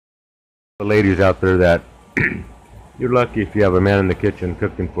The ladies out there that you're lucky if you have a man in the kitchen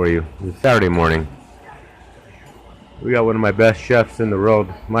cooking for you. It's Saturday morning. We got one of my best chefs in the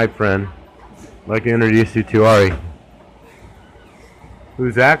world, my friend. I'd like to introduce you to Ari,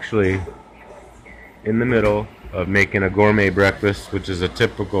 who's actually in the middle of making a gourmet breakfast, which is a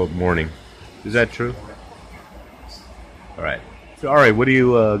typical morning. Is that true? Alright. So Ari, what do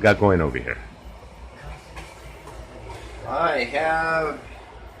you got going over here? I have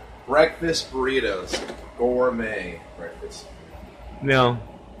breakfast burritos, gourmet breakfast. Now,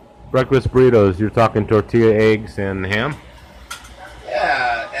 breakfast burritos, you're talking tortilla, eggs, and ham?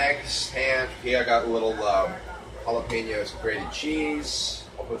 Yeah, eggs, ham. Here I got a little jalapenos, grated cheese.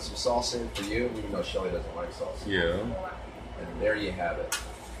 I'll put some salsa in for you, even though Shelly doesn't like salsa. Yeah. And there you have it.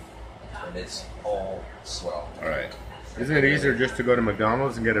 And it's all swell. Alright. Isn't it easier just to go to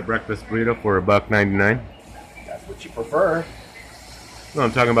McDonald's and get a breakfast burrito for $1.99? That's what you prefer. No,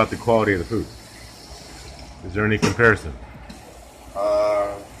 I'm talking about the quality of the food. Is there any comparison?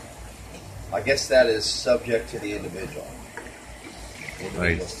 I guess that is subject to the individual.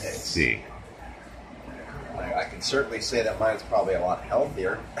 I see. I can certainly say that mine's probably a lot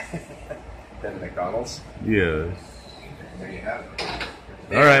healthier than McDonald's. Yes. There you have it.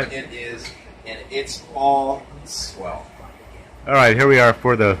 All right. It is, and it's all swell. All right, here we are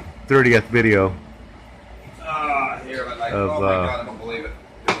for the 30th video. Here, but like, Of, oh my God, I don't believe it.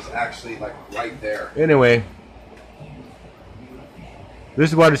 It was actually like right there. Anyway, this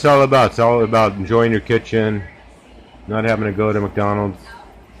is what it's all about. It's all about enjoying your kitchen, not having to go to McDonald's,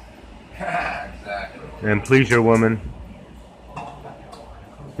 Exactly. and please your woman.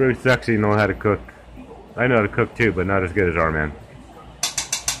 It's very sexy to know how to cook. I know how to cook too, but not as good as our man.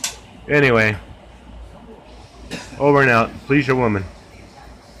 Anyway, over and out. Please your woman.